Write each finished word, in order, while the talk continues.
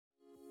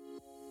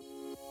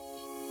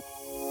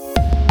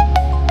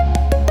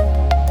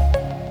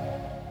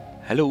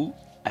Hello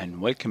and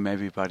welcome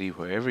everybody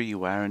wherever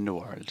you are in the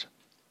world.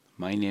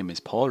 My name is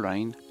Paul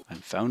Ryan.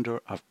 I'm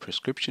founder of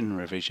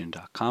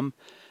prescriptionrevision.com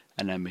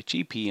and I'm a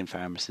GP and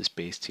pharmacist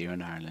based here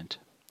in Ireland.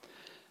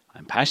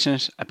 I'm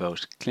passionate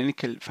about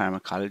clinical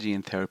pharmacology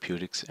and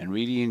therapeutics and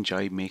really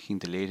enjoy making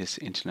the latest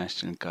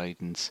international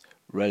guidance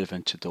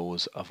relevant to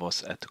those of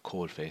us at the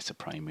coalface of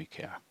primary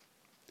care.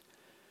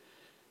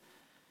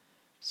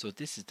 So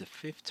this is the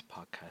fifth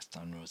podcast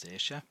on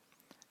rosacea,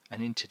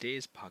 and in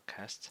today's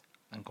podcast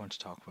I'm going to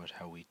talk about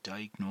how we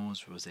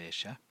diagnose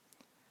rosacea,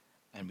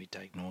 and we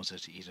diagnose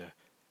it either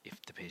if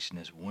the patient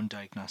has one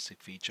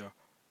diagnostic feature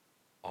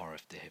or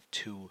if they have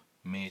two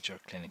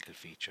major clinical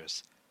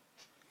features.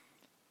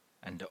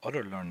 And the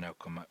other learning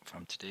outcome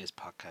from today's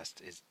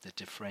podcast is the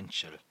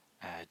differential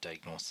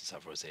diagnosis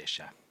of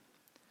rosacea.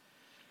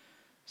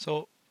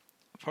 So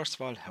first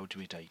of all, how do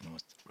we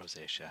diagnose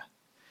rosacea?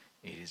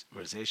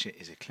 Rosacea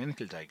is a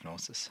clinical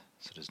diagnosis,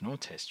 so there's no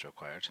test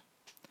required.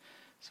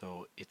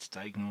 So it's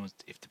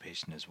diagnosed if the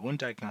patient has one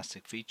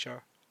diagnostic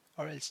feature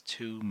or else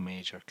two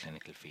major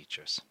clinical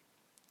features.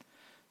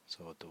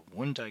 So the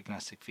one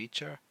diagnostic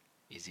feature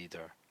is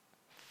either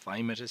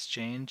phymatous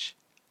change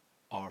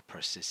or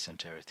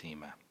persistent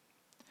erythema.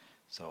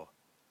 So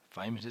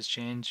phymatous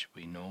change,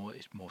 we know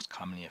it most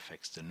commonly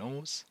affects the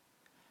nose,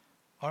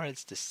 or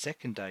else the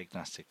second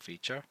diagnostic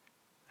feature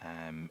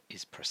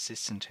is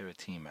persistent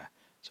erythema.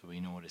 So we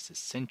know this is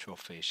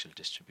centrofacial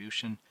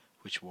distribution,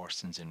 which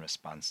worsens in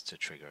response to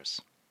triggers.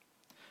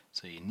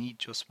 So you need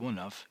just one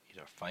of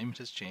either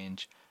phymatous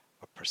change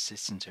or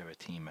persistent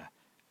erythema,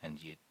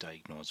 and you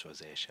diagnose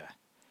rosacea.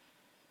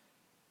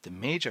 The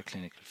major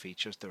clinical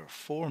features, there are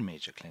four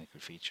major clinical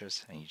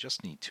features, and you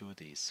just need two of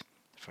these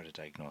for the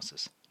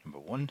diagnosis. Number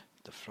one,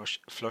 the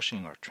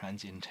flushing or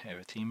transient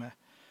erythema.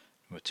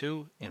 Number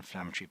two,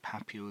 inflammatory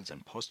papules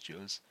and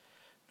pustules.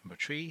 Number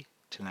three,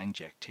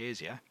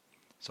 telangiectasia,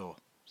 so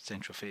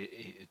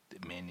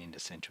mainly in the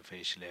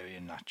centrofacial area,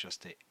 not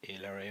just the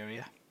alar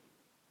area.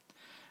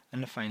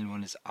 And the final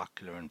one is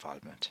ocular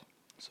involvement.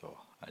 So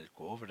I'll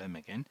go over them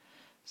again.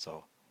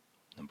 So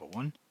number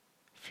one,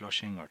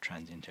 flushing or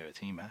transient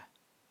erythema.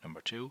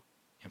 Number two,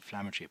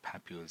 inflammatory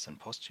papules and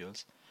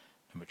pustules.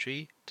 Number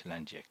three,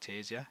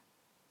 telangiectasia.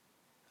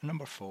 And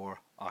number four,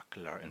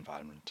 ocular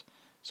involvement.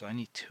 So I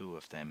need two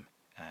of them.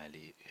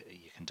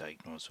 You can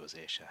diagnose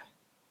rosacea.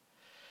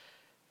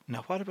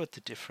 Now, what about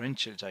the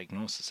differential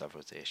diagnosis of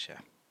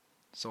rosacea?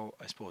 So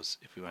I suppose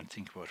if we want to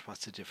think about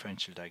what's the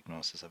differential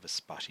diagnosis of a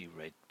spotty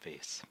red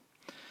face.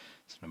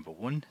 So number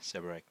one,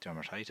 seborrheic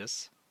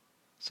dermatitis.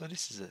 So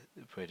this is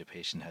where the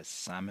patient has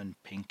salmon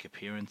pink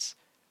appearance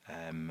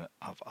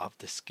of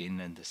the skin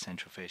and the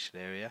centrofacial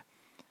area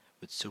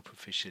with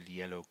superficial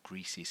yellow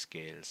greasy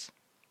scales.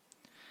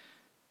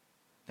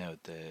 Now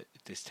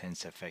this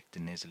tends to affect the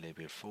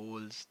nasolabial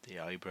folds, the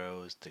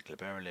eyebrows, the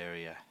glabellar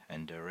area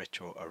and the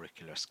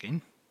retroauricular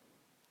skin.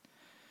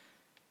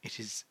 It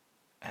is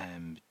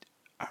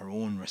our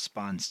own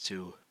response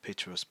to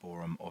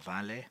Pityrosporum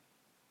ovale,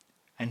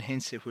 and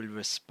hence it will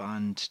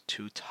respond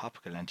to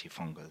topical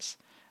antifungals,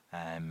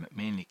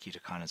 mainly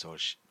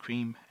ketoconazole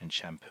cream and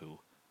shampoo.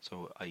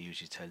 So I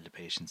usually tell the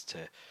patients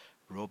to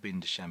rub in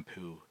the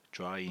shampoo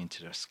dry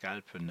into their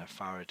scalp and their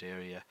forehead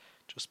area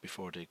just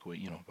before they go,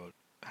 about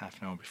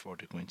half an hour before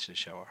they go into the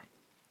shower.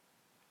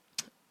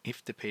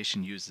 If the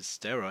patient uses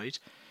steroid,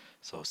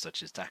 so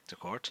such as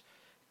Dactocort,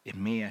 it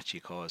may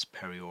actually cause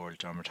perioral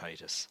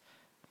dermatitis,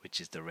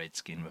 which is the red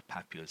skin with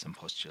papules and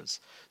pustules.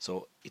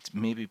 So it's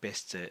maybe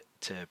best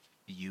to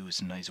use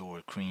an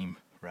Nizoral cream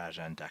rather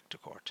than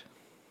Dactocort.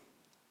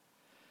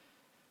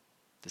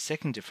 The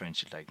second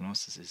differential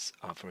diagnosis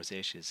of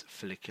rosacea is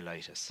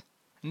folliculitis,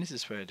 and this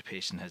is where the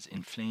patient has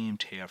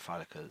inflamed hair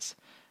follicles.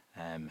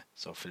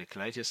 So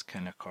folliculitis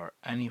can occur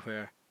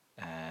anywhere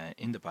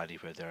in the body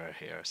where there are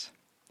hairs,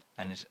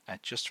 and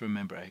just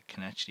remember it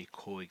can actually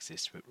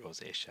coexist with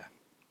rosacea.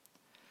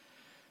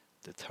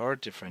 The third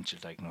differential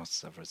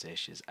diagnosis of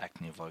rosacea is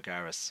acne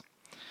vulgaris.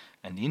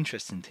 And the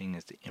interesting thing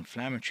is the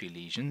inflammatory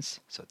lesions,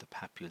 so the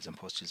papules and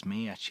pustules,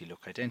 may actually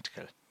look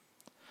identical.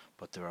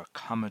 But there are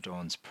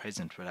comedones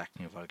present with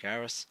acne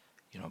vulgaris,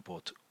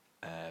 both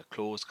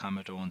closed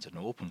comedones and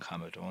open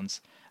comedones.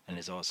 And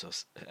there's also,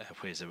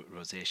 whereas with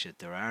rosacea,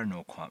 there are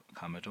no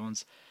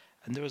comedones.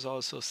 And there is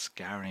also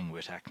scarring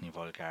with acne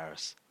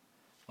vulgaris,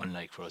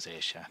 unlike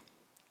rosacea.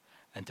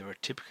 And there are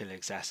typical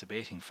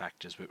exacerbating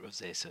factors with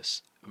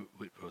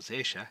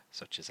rosacea,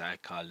 such as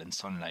alcohol and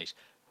sunlight,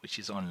 which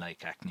is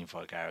unlike acne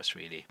vulgaris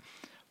really.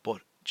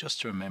 But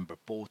just to remember,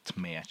 both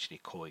may actually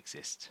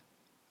coexist.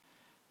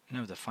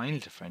 Now the final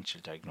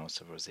differential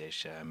diagnosis of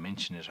rosacea, I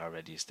mentioned it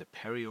already, is the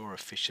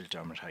periorificial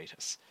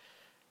dermatitis.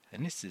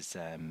 And this is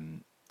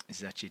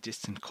actually a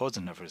distant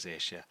cousin of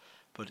rosacea,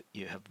 but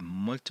you have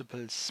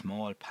multiple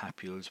small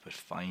papules with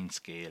fine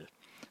scale.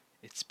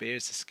 It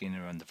spares the skin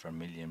around the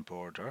vermilion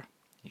border.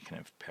 You can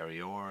have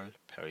perioral,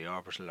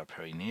 periorbital or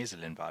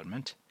perinasal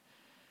involvement.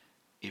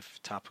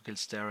 If topical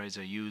steroids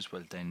are used,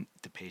 well then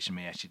the patient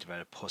may actually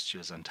develop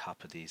pustules on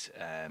top of these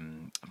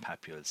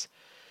papules.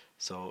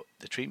 So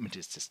the treatment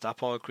is to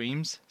stop all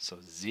creams, so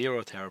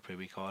zero therapy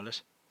we call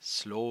it,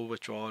 slow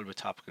withdrawal with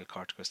topical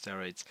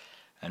corticosteroids,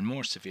 and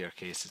more severe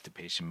cases the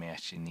patient may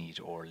actually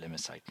need oral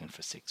limicycline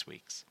for 6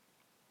 weeks.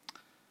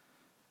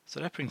 So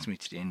that brings me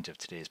to the end of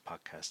today's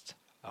podcast.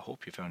 I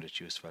hope you found it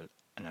useful,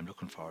 and I'm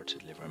looking forward to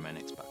delivering my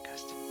next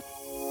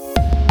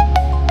podcast.